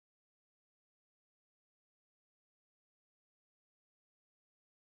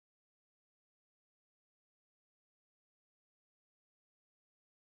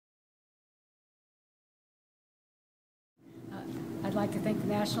I'd like to thank the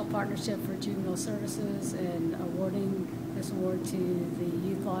National Partnership for Juvenile Services in awarding this award to the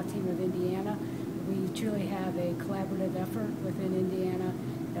Youth Law Team of Indiana. We truly have a collaborative effort within Indiana,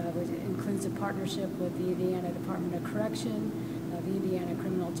 which includes a partnership with the Indiana Department of Correction, the Indiana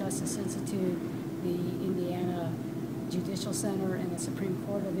Criminal Justice Institute, the Indiana Judicial Center, and the Supreme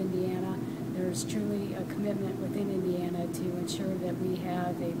Court of Indiana. There's truly a commitment within Indiana to ensure that we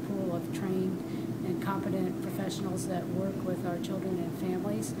have a pool of trained and competent professionals that work with our children and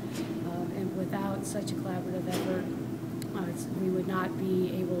families. And without such a collaborative effort, we would not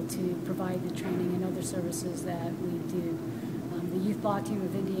be able to provide the training and other services that we do. The Youth Law Team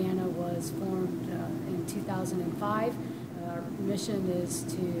of Indiana was formed in 2005. Our mission is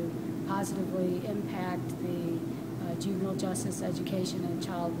to positively impact the juvenile justice, education, and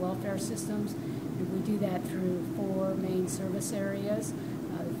child welfare systems. And we do that through 4 main service areas.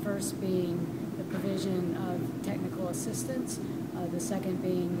 The first being the provision of technical assistance, the second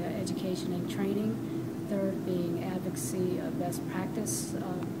being education and training, the third being advocacy of best practices,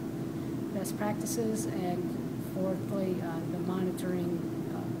 and fourthly, the monitoring